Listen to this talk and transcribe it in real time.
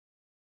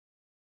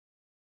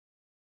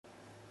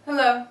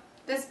Hello,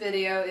 this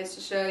video is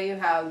to show you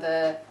how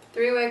the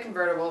three-way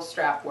convertible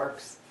strap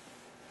works.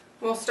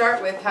 We'll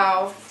start with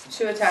how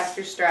to attach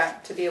your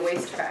strap to be a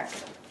waist pack.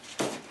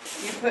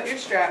 You put your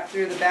strap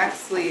through the back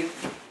sleeve,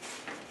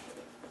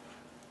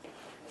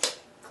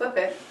 clip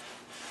it,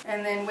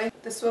 and then with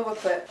the swivel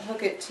clip,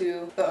 hook it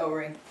to the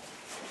O-ring.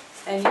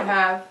 And you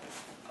have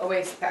a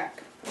waist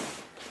pack.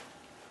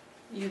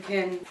 You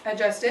can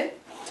adjust it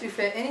to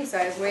fit any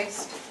size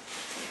waist.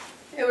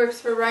 It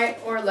works for right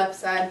or left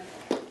side.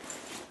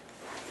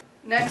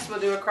 Next, we'll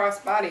do a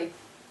crossbody.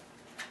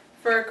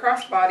 For a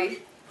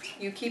crossbody,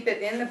 you keep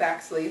it in the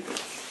back sleeve.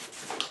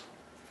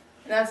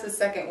 And that's the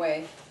second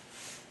way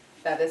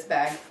that this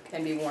bag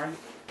can be worn.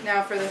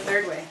 Now for the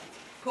third way.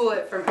 Pull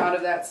it from out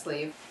of that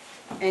sleeve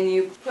and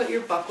you put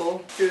your buckle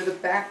through the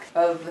back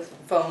of the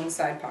phone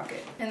side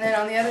pocket. And then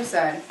on the other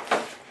side,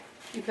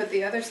 you put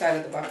the other side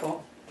of the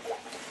buckle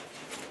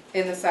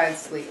in the side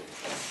sleeve.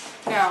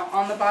 Now,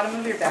 on the bottom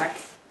of your back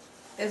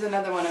is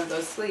another one of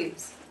those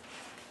sleeves.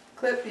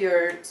 Clip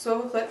your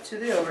swivel clip to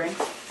the O-ring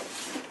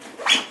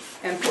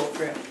and pull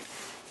through.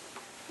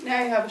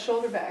 Now you have a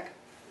shoulder bag.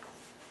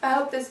 I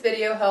hope this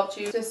video helped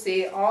you to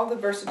see all the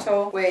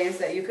versatile ways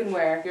that you can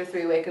wear your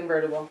three-way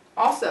convertible.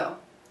 Also,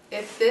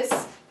 if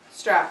this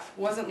strap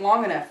wasn't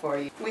long enough for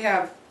you, we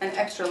have an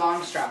extra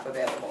long strap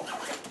available.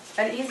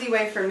 An easy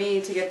way for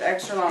me to get the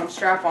extra long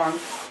strap on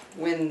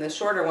when the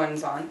shorter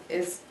one's on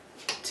is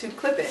to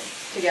clip it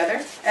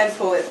together and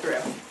pull it through.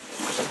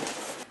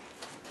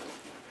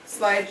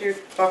 Slide your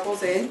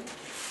buckles in,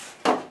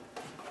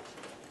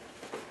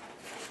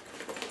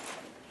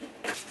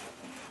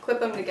 clip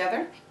them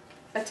together,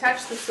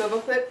 attach the swivel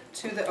clip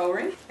to the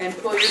O-ring, and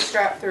pull your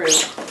strap through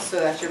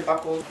so that your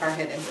buckles are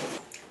hidden.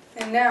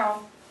 And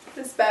now,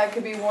 this bag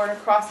could be worn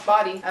across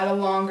body at a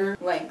longer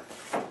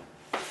length.